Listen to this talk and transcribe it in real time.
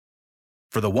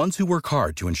For the ones who work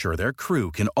hard to ensure their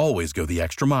crew can always go the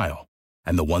extra mile,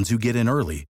 and the ones who get in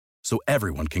early so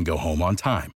everyone can go home on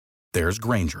time, there's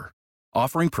Grainger,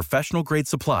 offering professional-grade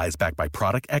supplies backed by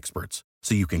product experts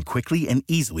so you can quickly and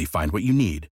easily find what you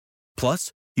need.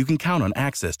 Plus, you can count on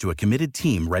access to a committed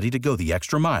team ready to go the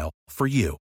extra mile for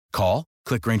you. Call,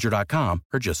 click Grainger.com,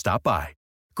 or just stop by.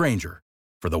 Grainger,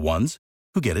 for the ones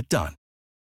who get it done.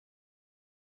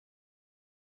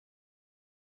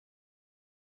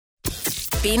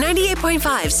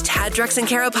 B98.5's Tad, Drex, and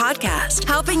Kara podcast,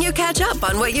 helping you catch up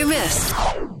on what you missed.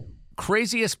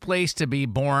 Craziest place to be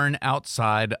born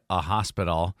outside a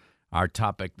hospital. Our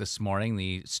topic this morning,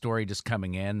 the story just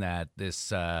coming in that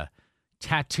this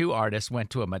tattoo artist went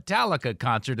to a Metallica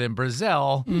concert in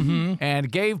Brazil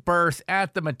and gave birth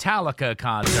at the Metallica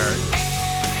concert.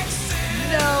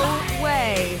 No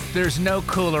way. There's no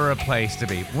cooler a place to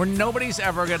be. Where nobody's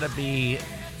ever going to be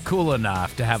cool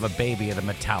enough to have a baby at a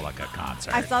Metallica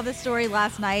concert. I saw this story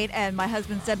last night, and my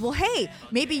husband said, well, hey,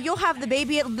 maybe you'll have the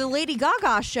baby at the Lady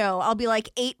Gaga show. I'll be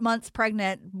like 8 months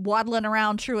pregnant, waddling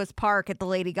around Truist Park at the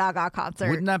Lady Gaga concert.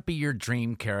 Wouldn't that be your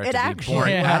dream, Kara, It to be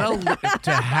actually born would.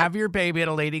 to have your baby at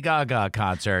a Lady Gaga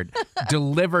concert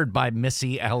delivered by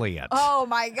Missy Elliott? Oh,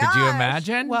 my gosh. Could you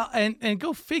imagine? Well, and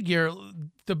go figure,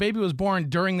 the baby was born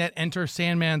during that Enter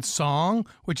Sandman song,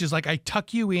 which is like, I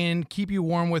tuck you in, keep you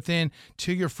warm within,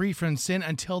 till you're free from sin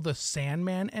until the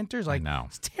Sandman enters. Like, know.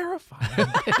 It's terrifying.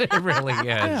 It really is.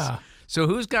 Yeah. So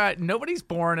nobody's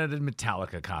born at a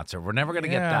Metallica concert. We're never going to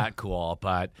get that cool,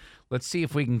 but let's see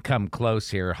if we can come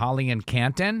close here. Holly and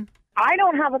Canton. I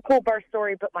don't have a cool birth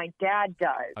story, but my dad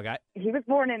does. Okay. He was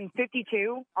born in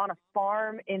 52 on a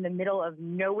farm in the middle of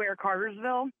nowhere,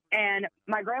 Cartersville. And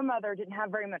my grandmother didn't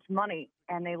have very much money,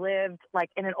 and they lived like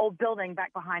in an old building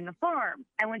back behind the farm.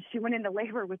 And when she went into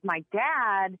labor with my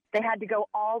dad, they had to go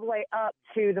all the way up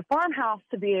to the farmhouse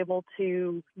to be able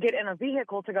to get in a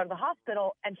vehicle to go to the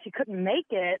hospital, and she couldn't make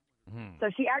it. So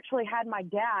she actually had my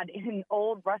dad in an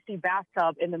old rusty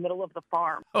bathtub in the middle of the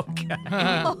farm. Okay.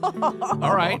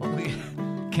 All right.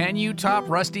 Can you top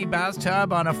rusty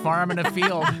bathtub on a farm in a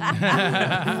field?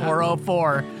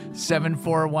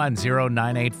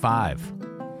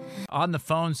 404-741-0985. On the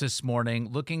phones this morning,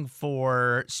 looking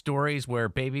for stories where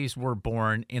babies were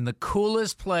born in the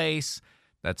coolest place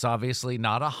that's obviously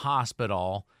not a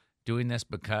hospital. Doing this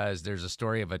because there's a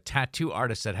story of a tattoo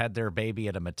artist that had their baby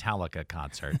at a Metallica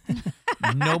concert.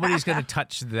 Nobody's going to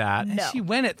touch that. And she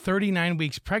went at 39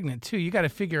 weeks pregnant, too. You got to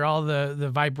figure all the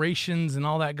vibrations and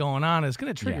all that going on is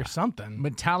going to trigger something.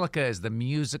 Metallica is the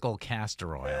musical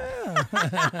castor oil.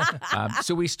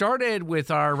 So we started with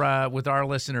our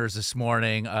listeners this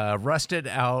morning, rusted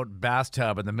out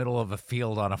bathtub in the middle of a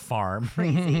field on a farm.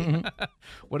 Crazy.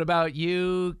 What about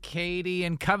you, Katie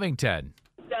in Covington?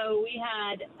 So we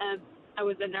had, I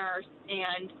was a nurse,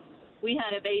 and we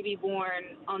had a baby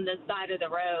born on the side of the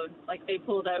road. Like, they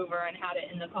pulled over and had it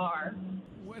in the car.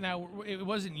 Now, it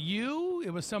wasn't you? It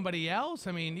was somebody else?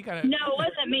 I mean, you got to... No, it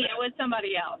wasn't me. It was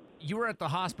somebody else. You were at the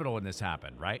hospital when this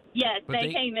happened, right? Yes, But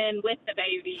they came in with the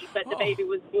baby, but the baby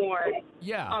was born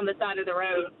on the side of the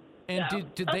road. And So.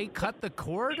 did they cut the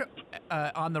cord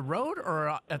on the road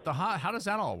or at the how does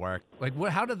that all work? Like,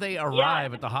 how did they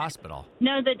arrive at the hospital?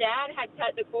 No, the dad had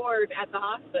cut the cord at the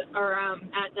hospital, or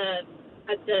at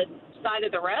the side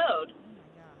of the road,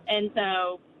 and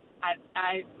so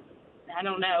I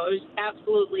don't know. It was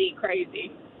absolutely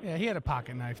crazy. Yeah, he had a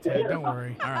pocket knife, Ted. Don't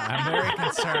worry. All right, I'm very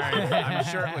concerned. I'm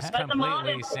sure it was But the mom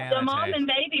completely sanitized. the mom and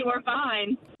baby were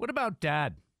fine. What about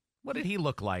Dad? What did he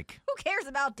look like? Who cares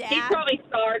about Dad? He's probably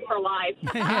scarred for life.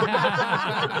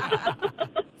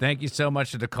 Thank you so much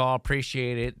for the call.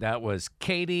 Appreciate it. That was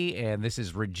Katie, and this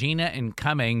is Regina in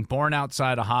Cumming, born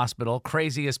outside a hospital.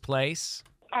 Craziest place?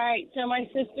 All right, so my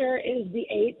sister is the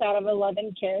 8th out of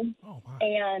 11 kids,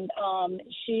 and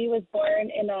she was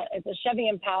born it's a Chevy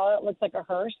Impala. It looks like a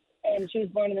hearse, and she was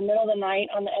born in the middle of the night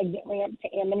on the exit ramp to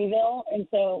Amityville, and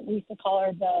so we used to call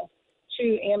her the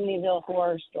true Amityville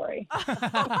horror story. Oh,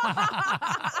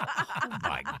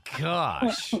 my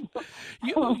gosh.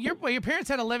 Your parents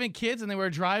had 11 kids, and they were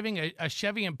driving a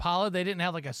Chevy Impala. They didn't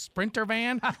have, like, a Sprinter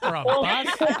van or a bus?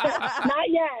 Not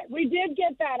yet. We did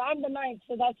get that. I'm the 9th,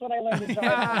 so that's what I learned to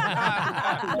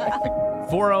drive.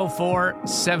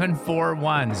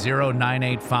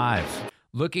 404-741-0985.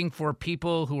 Looking for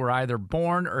people who were either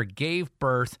born or gave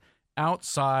birth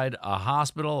outside a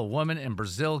hospital. A woman in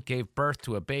Brazil gave birth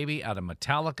to a baby at a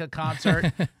Metallica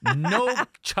concert. No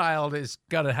child is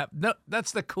going to have... No,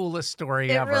 that's the coolest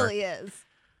story ever. It really is.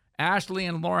 Ashley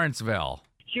in Lawrenceville.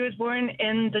 She was born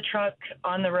in the truck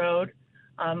on the road.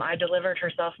 I delivered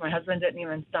herself. My husband didn't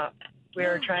even stop We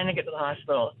were trying to get to the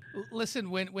hospital. Listen,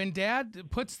 when Dad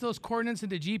puts those coordinates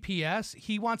into GPS,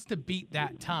 he wants to beat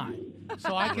that time.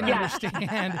 So I can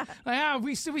understand.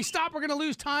 If we stop, we're going to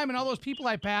lose time, and all those people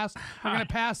I pass are going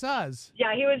to pass us.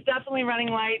 Yeah, he was definitely running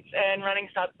lights and running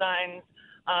stop signs,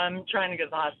 trying to get to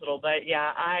the hospital. But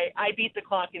yeah, I beat the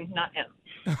clock and not him.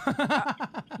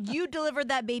 You delivered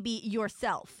that baby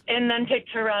yourself. And then picked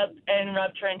her up and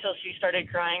rubbed her until she started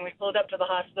crying. We pulled up to the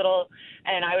hospital,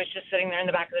 and I was just sitting there in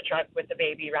the back of the truck with the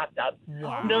baby wrapped up.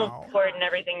 Wow. Milk cord and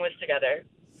everything was together.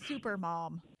 Super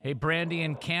mom. Hey, Brandy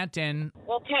in Canton.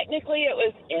 Well, technically it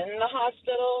was in the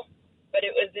hospital, but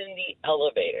it was in the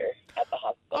elevator at the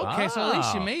hospital. Okay, so at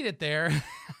least you made it there.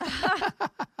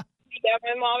 Yeah,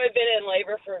 my mom had been in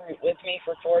labor with me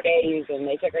for 4 days, and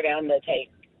they took her down to take,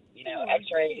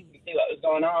 x-rays to see what was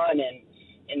going on, and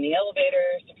in the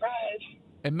elevator, surprise.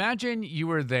 Imagine you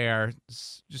were there,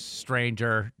 just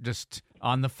stranger, just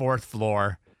on the 4th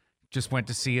floor, just went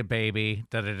to see a baby,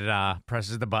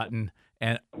 presses the button,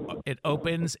 and it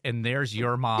opens, and there's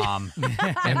your mom.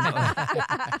 And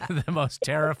the most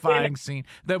terrifying scene.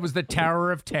 That was the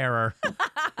Tower of Terror.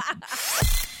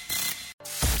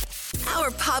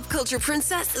 Our pop culture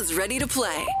princess is ready to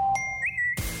play.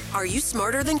 Are You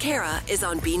Smarter Than Kara is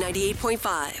on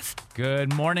B98.5.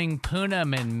 Good morning,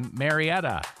 Poonam and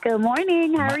Marietta. Good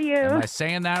morning. How are you? Am I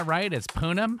saying that right? It's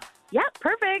Poonam? Yep,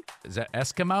 perfect. Is that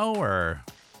Eskimo or?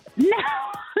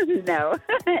 No,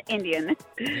 Indian.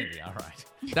 All right.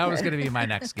 That was going to be my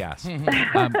next guess.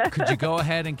 Could you go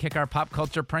ahead and kick our pop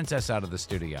culture princess out of the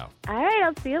studio? All right,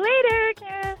 I'll see you later,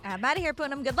 Kara. I'm out of here,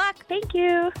 Poonam. Good luck. Thank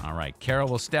you. All right. Kara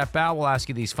will step out. We'll ask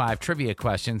you these 5 trivia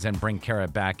questions and bring Kara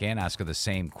back in, ask her the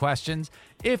same questions.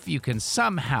 If you can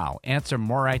somehow answer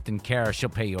more right than Kara, she'll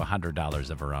pay you $100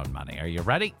 of her own money. Are you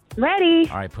ready? Ready.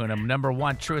 All right, Poonam. Number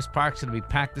 1, Truist Park's going to be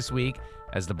packed this week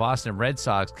as the Boston Red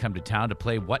Sox come to town to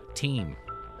play what team?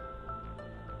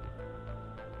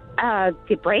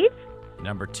 The Braves.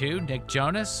 Number 2, Nick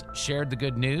Jonas shared the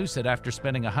good news that after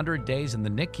spending 100 days in the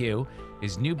NICU,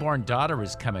 his newborn daughter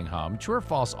is coming home. True or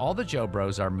false, all the Joe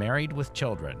Bros are married with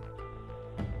children?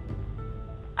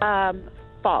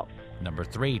 False. Number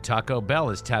 3, Taco Bell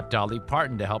has tapped Dolly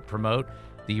Parton to help promote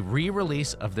the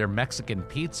re-release of their Mexican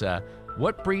pizza.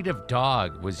 What breed of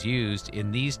dog was used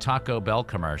in these Taco Bell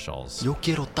commercials? Yo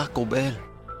quiero Taco Bell.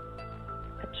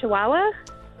 A Chihuahua.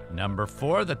 Number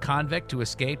 4, the convict who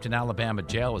escaped an Alabama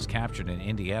jail was captured in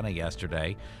Indiana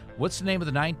yesterday. What's the name of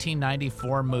the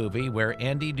 1994 movie where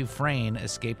Andy Dufresne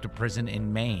escaped a prison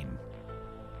in Maine?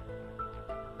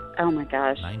 Oh, my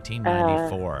gosh.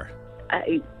 1994.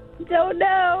 I don't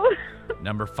know.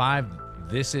 Number 5,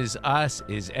 This Is Us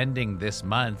is ending this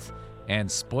month. And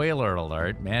spoiler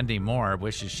alert, Mandy Moore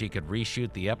wishes she could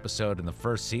reshoot the episode in the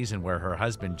first season where her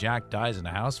husband Jack dies in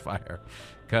a house fire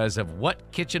because of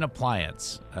what kitchen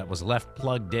appliance that was left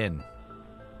plugged in?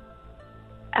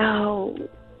 Oh,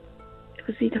 it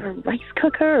was either a rice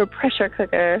cooker or a pressure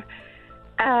cooker.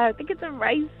 I think it's a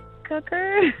rice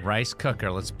cooker. Rice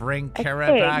cooker. Let's bring Kara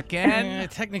back in.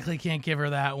 Technically can't give her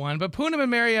that one, but Poonam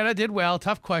and Marietta did well.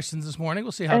 Tough questions this morning.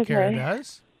 We'll see how Kara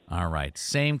does. All right,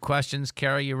 same questions.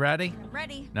 Kara, you ready? I'm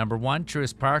ready. Number 1,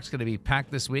 Truist Park's going to be packed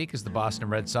this week as the Boston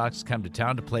Red Sox come to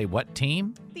town to play what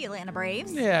team? The Atlanta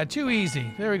Braves. Yeah, too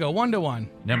easy. There we go, 1-1.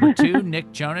 Number 2,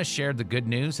 Nick Jonas shared the good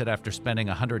news that after spending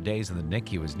 100 days in the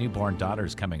NICU, his newborn daughter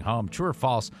is coming home. True or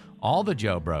false, all the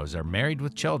Joe Bros are married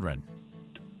with children?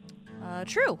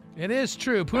 True. It is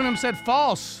true. Poonam said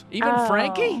false. Even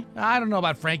Frankie? I don't know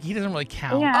about Frankie. He doesn't really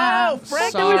count. Yeah. Oh,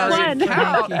 Frankie Sorry. doesn't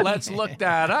count. Let's look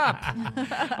that up.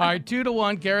 All right,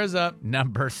 2-1. Kara's up.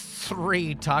 Number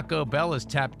 3, Taco Bell has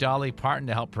tapped Dolly Parton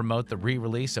to help promote the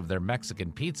re-release of their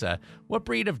Mexican pizza. What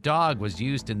breed of dog was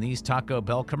used in these Taco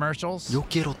Bell commercials? Yo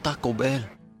quiero Taco Bell.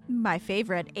 My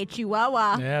favorite, a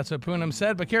Chihuahua. Yeah, that's what Poonam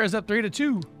said, but Kara's up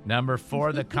 3-2. Number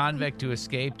 4, the convict who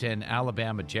escaped an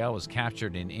Alabama jail was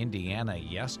captured in Indiana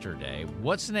yesterday.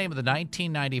 What's the name of the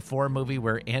 1994 movie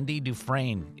where Andy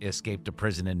Dufresne escaped a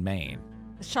prison in Maine?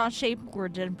 Shawshank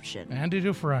Redemption. Andy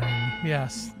Dufresne.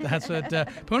 Yes, that's what.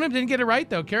 Poonam didn't get it right,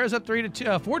 though. Kara's up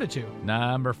 4-2.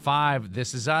 Number 5,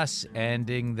 This Is Us,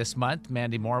 ending this month.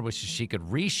 Mandy Moore wishes she could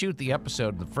reshoot the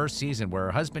episode in the first season where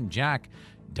her husband Jack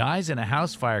dies in a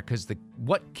house fire because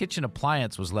what kitchen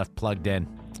appliance was left plugged in?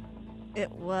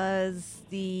 It was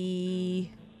the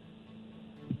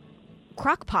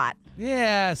crock pot.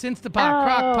 Yeah, Instant Pot,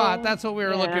 crock pot. That's what we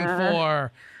were looking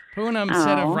for. Poonam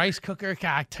said a rice cooker.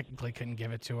 I technically couldn't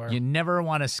give it to her. You never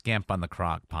want to scamp on the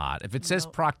crock pot. If it says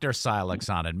Proctor Silex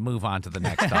on it, move on to the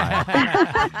next aisle.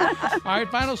 All right,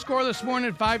 final score this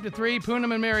morning, 5-3.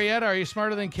 Poonam and Marietta, are you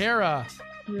smarter than Kara?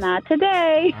 Not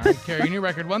today. All right, Carrie, new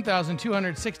record,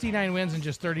 1,269 wins and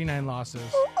just 39 losses.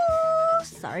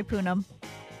 Sorry, Poonam.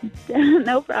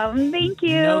 No problem. Thank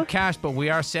you. No cash, but we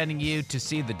are sending you to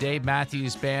see the Dave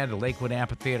Matthews Band at Lakewood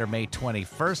Amphitheater May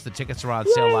 21st. The tickets are on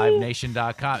sale,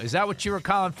 livenation.com. Is that what you were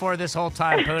calling for this whole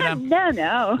time, Poonam?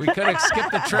 No. We could have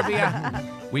skipped the trivia.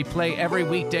 We play every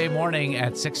weekday morning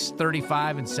at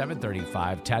 6:35 and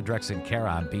 7:35. Tad, Drex, and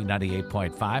Kara on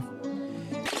B98.5.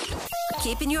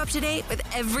 Keeping you up to date with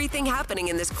everything happening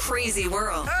in this crazy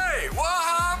world. Hey, what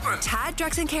happened? Tad,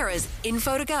 Drex, and Kara's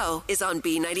Info to Go is on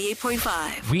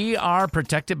B98.5. We are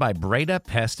protected by Breda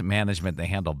Pest Management. They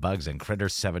handle bugs and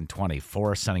critters.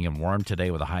 724, sunny and warm today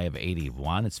with a high of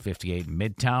 81. It's 58 in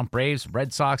Midtown. Braves,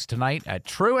 Red Sox tonight at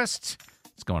Truist.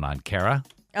 What's going on, Kara?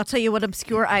 I'll tell you what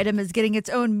obscure item is getting its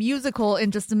own musical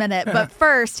in just a minute. But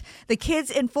first, the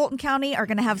kids in Fulton County are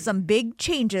going to have some big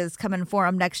changes coming for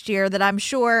them next year that I'm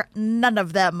sure none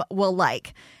of them will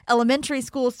like. Elementary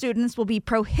school students will be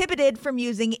prohibited from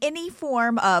using any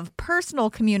form of personal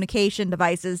communication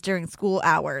devices during school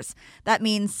hours. That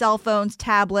means cell phones,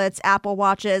 tablets, Apple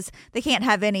Watches. They can't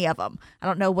have any of them. I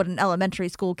don't know what an elementary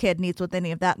school kid needs with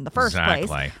any of that in the first place.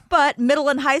 But middle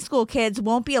and high school kids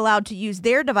won't be allowed to use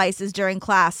their devices during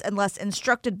class unless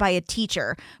instructed by a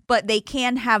teacher, but they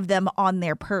can have them on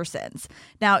their persons.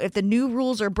 Now, if the new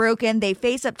rules are broken, they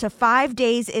face up to 5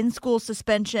 days in school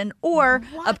suspension or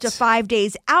up to 5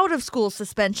 days out of school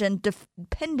suspension,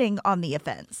 depending on the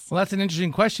offense. Well, that's an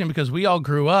interesting question because we all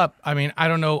grew up. I mean, I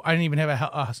don't know. I didn't even have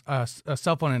a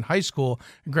cell phone in high school.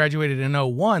 I graduated in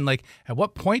 2001. Like, at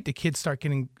what point do kids start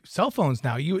getting cell phones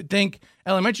now? You would think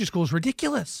elementary school is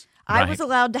ridiculous. I was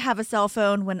allowed to have a cell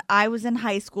phone when I was in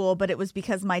high school, but it was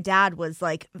because my dad was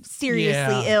like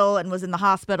seriously ill and was in the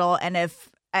hospital. And if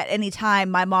at any time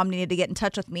my mom needed to get in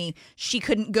touch with me, she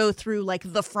couldn't go through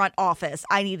like the front office.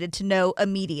 I needed to know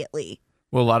immediately.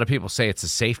 Well, a lot of people say it's a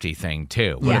safety thing,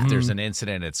 too. What if there's an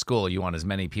incident at school? You want as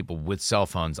many people with cell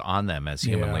phones on them as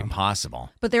humanly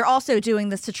possible. But they're also doing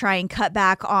this to try and cut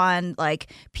back on,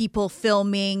 like, people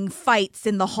filming fights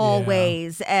in the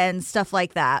hallways and stuff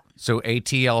like that. So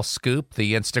ATL Scoop,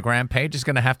 the Instagram page, is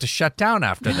going to have to shut down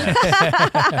after this.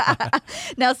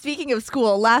 Now, speaking of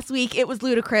school, last week it was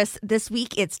Ludacris. This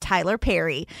week it's Tyler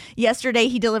Perry. Yesterday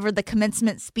he delivered the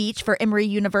commencement speech for Emory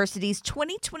University's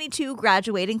 2022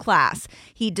 graduating class.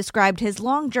 He described his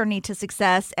long journey to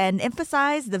success and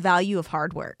emphasized the value of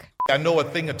hard work. I know a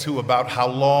thing or two about how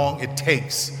long it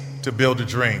takes to build a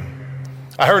dream.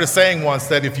 I heard a saying once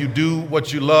that if you do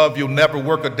what you love, you'll never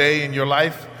work a day in your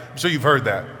life. I'm sure you've heard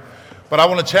that. But I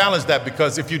want to challenge that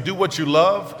because if you do what you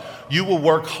love, you will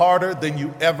work harder than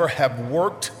you ever have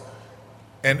worked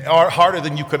and harder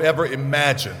than you could ever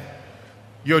imagine.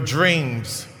 Your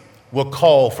dreams will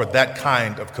call for that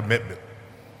kind of commitment.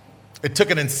 It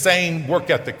took an insane work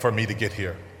ethic for me to get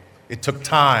here. It took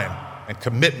time and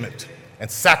commitment and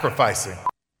sacrificing.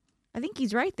 I think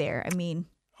he's right there. I mean,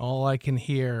 all I can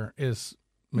hear is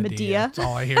Medea. That's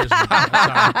all I hear is Medea. Sorry.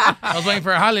 I was waiting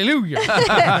for a hallelujah.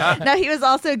 Now, he was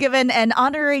also given an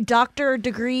honorary doctor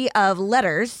degree of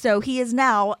letters, so he is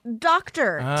now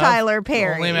Dr. Tyler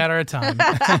Perry. Only a matter of time.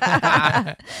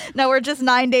 Now, we're just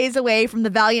 9 days away from the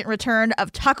valiant return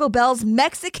of Taco Bell's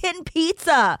Mexican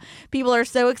pizza. People are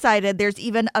so excited. There's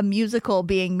even a musical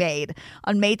being made.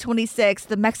 On May 26th,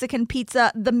 the Mexican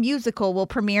Pizza, the musical, will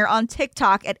premiere on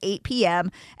TikTok at 8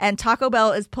 p.m., and Taco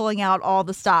Bell is pulling out all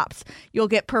the stops. You'll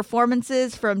get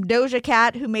performances from Doja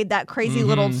Cat, who made that crazy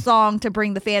little song to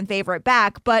bring the fan favorite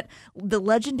back, but the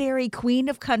legendary queen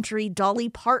of country, Dolly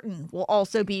Parton, will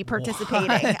also be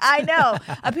participating. What? I know.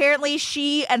 Apparently,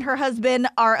 she and her husband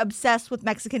are obsessed with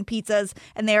Mexican pizzas,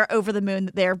 and they are over the moon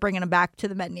that they're bringing them back to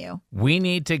the menu. We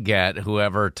need to get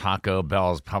whoever Taco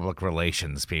Bell's public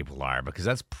relations people are, because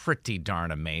that's pretty darn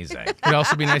amazing. It'd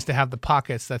also be nice to have the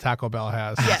pockets that Taco Bell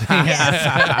has.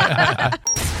 Yes.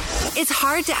 It's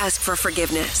hard to ask for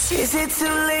forgiveness. Is it too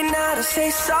late now to say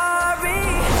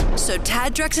sorry? So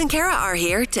Tad, Drex, and Kara are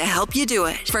here to help you do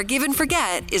it. Forgive and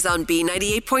Forget is on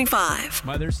B98.5.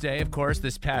 Mother's Day, of course,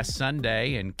 this past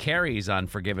Sunday, and Carrie's on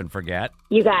Forgive and Forget.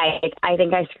 You guys, I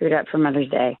think I screwed up for Mother's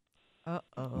Day.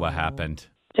 Uh-oh. What happened?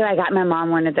 So I got my mom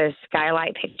one of those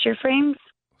skylight picture frames.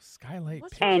 Skylight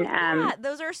What's and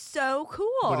those are so cool.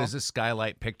 What is a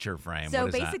skylight picture frame? So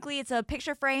basically it's a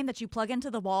picture frame that you plug into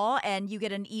the wall and you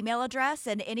get an email address,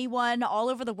 and anyone all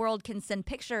over the world can send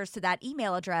pictures to that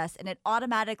email address, and it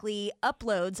automatically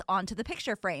uploads onto the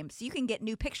picture frame. So you can get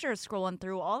new pictures scrolling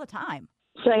through all the time.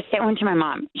 So I sent one to my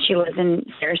mom. She lives in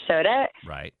Sarasota.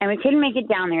 Right. And we couldn't make it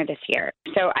down there this year.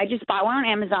 So I just bought one on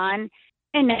Amazon,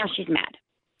 and now she's mad.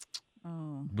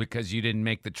 Because you didn't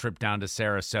make the trip down to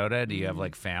Sarasota? Do you have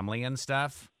like family and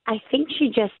stuff? I think she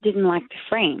just didn't like the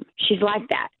frame. She's like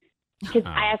that. Because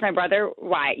I asked my brother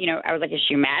why. I was like, is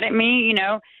she mad at me?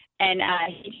 And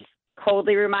he just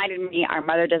coldly reminded me our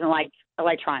mother doesn't like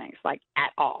electronics, like,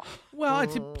 at all. Well,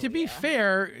 to be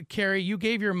fair, Carrie, you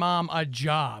gave your mom a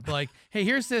job. Like, hey,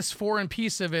 here's this foreign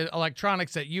piece of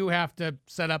electronics that you have to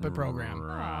set up and program.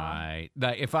 Right.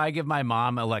 If I give my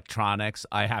mom electronics,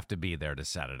 I have to be there to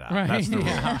set it up. Right. That's the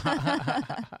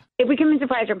rule. If we can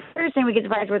surprise her person, we can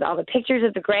surprise her with all the pictures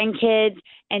of the grandkids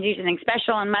and do something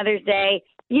special on Mother's Day.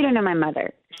 You don't know my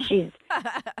mother.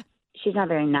 She's not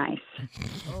very nice.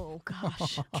 Oh,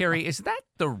 gosh. Carrie, is that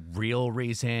the real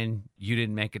reason you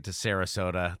didn't make it to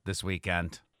Sarasota this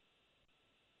weekend?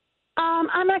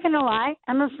 I'm not going to lie.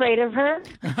 I'm afraid of her.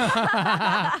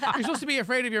 You're supposed to be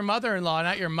afraid of your mother-in-law,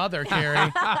 not your mother,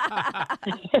 Carrie.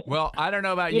 Well, I don't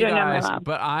know about you guys,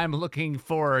 but I'm looking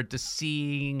forward to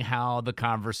seeing how the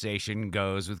conversation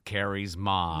goes with Carrie's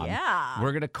mom. Yeah.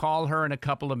 We're going to call her in a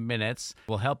couple of minutes.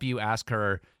 We'll help you ask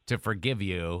her to forgive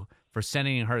you for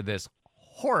sending her this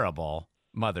horrible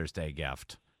Mother's Day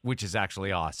gift, which is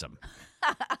actually awesome.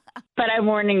 But I'm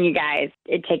warning you guys,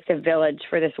 it takes a village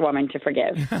for this woman to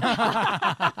forgive.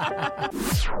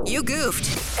 You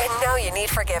goofed, and now you need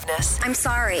forgiveness. I'm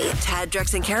sorry. Tad,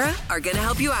 Drex, and Kara are going to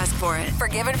help you ask for it.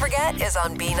 Forgive and Forget is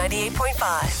on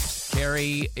B98.5.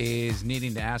 Carrie is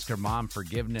needing to ask her mom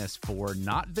forgiveness for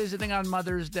not visiting on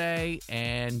Mother's Day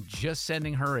and just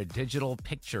sending her a digital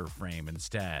picture frame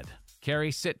instead.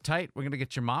 Carrie, sit tight. We're going to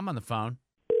get your mom on the phone.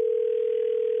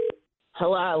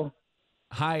 Hello.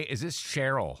 Hi, is this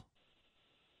Cheryl?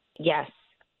 Yes.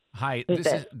 Hi,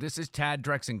 this is Tad,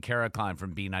 Drex, and Kara Klein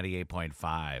from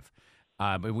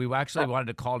B98.5. We actually wanted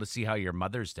to call to see how your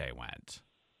Mother's Day went.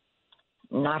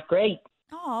 Not great.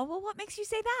 Oh, well, what makes you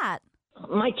say that?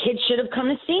 My kids should have come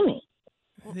to see me.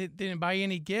 They didn't buy you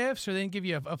any gifts, or they didn't give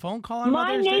you a phone call on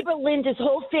My Mother's Day? neighbor Linda's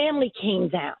whole family came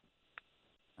down.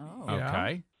 Oh.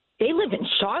 Okay. They live in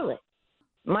Charlotte.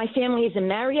 My family is in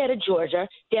Marietta, Georgia.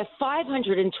 They're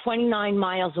 529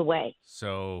 miles away.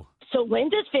 So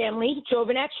Linda's family drove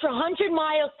an extra 100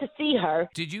 miles to see her.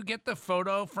 Did you get the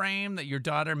photo frame that your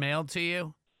daughter mailed to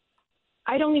you?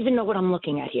 I don't even know what I'm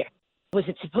looking at here. Was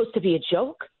it supposed to be a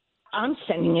joke? I'm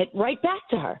sending it right back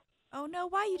to her. Oh, no,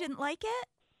 why? You didn't like it?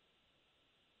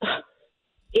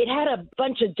 It had a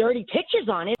bunch of dirty pictures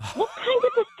on it. What kind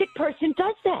of a sick person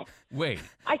does that? Wait.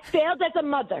 I failed as a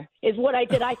mother, is what I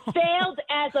did. I failed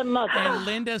as a mother. And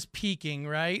Linda's peeking,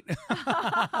 right?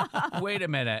 Wait a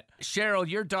minute. Cheryl,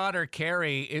 your daughter,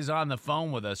 Carrie, is on the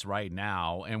phone with us right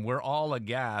now, and we're all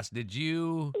aghast. Did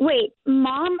you... Wait,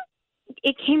 Mom,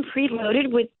 it came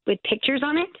preloaded with pictures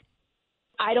on it?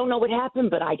 I don't know what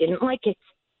happened, but I didn't like it.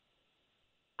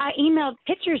 I emailed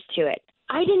pictures to it.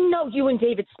 I didn't know you and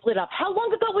David split up. How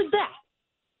long ago was that?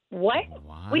 What?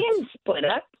 We didn't split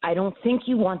up. I don't think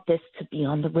you want this to be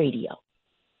on the radio.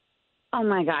 Oh,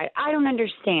 my God. I don't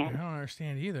understand. I don't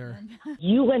understand either.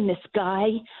 You and this guy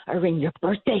are in your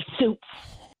birthday suits,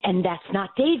 and that's not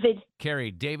David.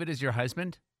 Carrie, David is your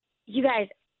husband? You guys,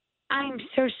 I'm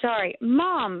so sorry.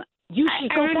 Mom, you should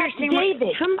go back to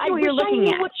David. I wish I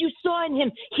knew what you saw in him.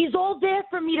 He's all there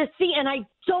for me to see, and I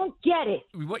don't get it.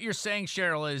 What you're saying,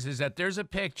 Cheryl, is that there's a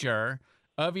picture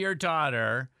of your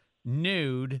daughter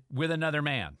nude with another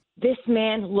man. This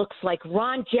man looks like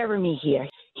Ron Jeremy here.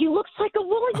 He looks like a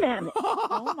woolly mammoth.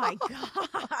 Oh, my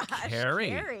gosh.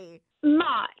 Carrie.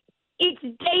 Ma, it's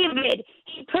David.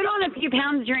 He put on a few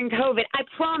pounds during COVID. I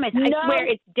promise. No, I swear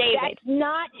it's David. That's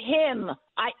not him.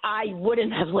 I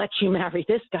wouldn't have let you marry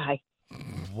this guy.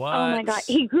 What? Oh, my God.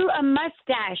 He grew a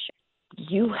mustache.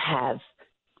 You have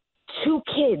 2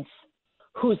 kids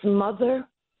whose mother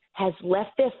has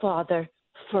left their father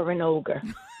for an ogre.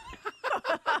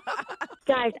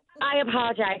 Guys, I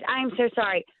apologize. I'm so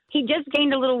sorry. He just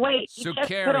gained a little weight. He So, just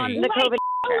Carrie. put on the COVID.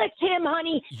 It's him,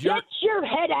 honey. Get your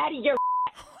head out of your...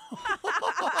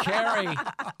 Carrie,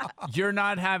 you're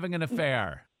not having an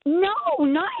affair. No,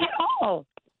 not at all.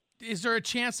 Is there a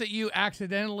chance that you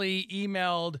accidentally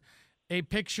emailed a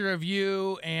picture of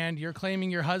you and you're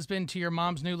claiming your husband to your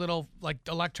mom's new little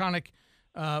electronic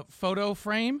photo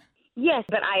frame? Yes,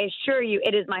 but I assure you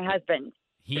it is my husband.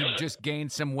 He just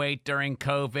gained some weight during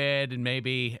COVID and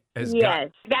maybe has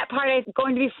Yes, that part is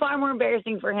going to be far more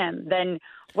embarrassing for him than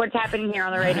what's happening here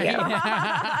on the radio.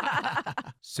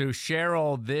 So,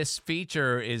 Cheryl, this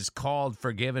feature is called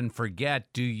Forgive and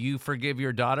Forget. Do you forgive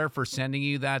your daughter for sending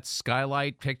you that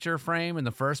skylight picture frame in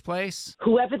the first place?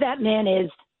 Whoever that man is,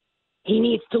 he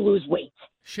needs to lose weight.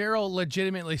 Cheryl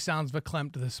legitimately sounds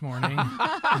verklempt this morning.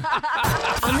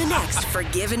 On the next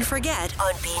Forgive and Forget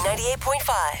on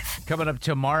B98.5. Coming up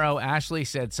tomorrow, Ashley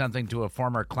said something to a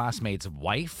former classmate's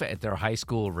wife at their high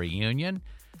school reunion.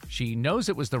 She knows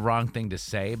it was the wrong thing to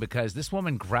say because this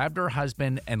woman grabbed her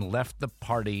husband and left the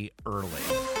party early.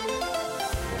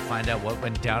 We'll find out what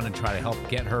went down and try to help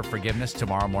get her forgiveness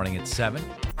tomorrow morning at 7.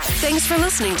 Thanks for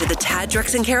listening to the Tad,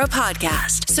 Drex, and Kara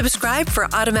podcast. Subscribe for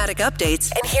automatic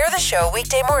updates and hear the show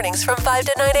weekday mornings from 5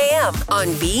 to 9 a.m. on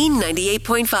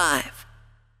B98.5.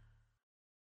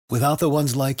 Without the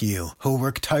ones like you, who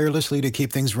work tirelessly to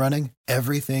keep things running,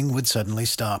 everything would suddenly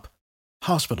stop.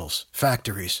 Hospitals,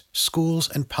 factories, schools,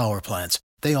 and power plants,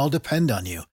 they all depend on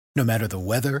you. No matter the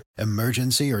weather,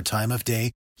 emergency, or time of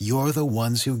day, you're the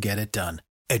ones who get it done.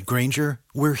 At Grainger,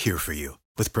 we're here for you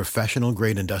with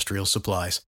professional-grade industrial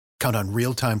supplies. Count on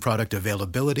real-time product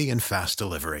availability and fast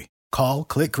delivery. Call,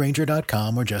 click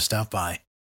Grainger.com, or just stop by.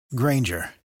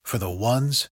 Grainger, for the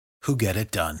ones who get it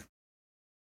done.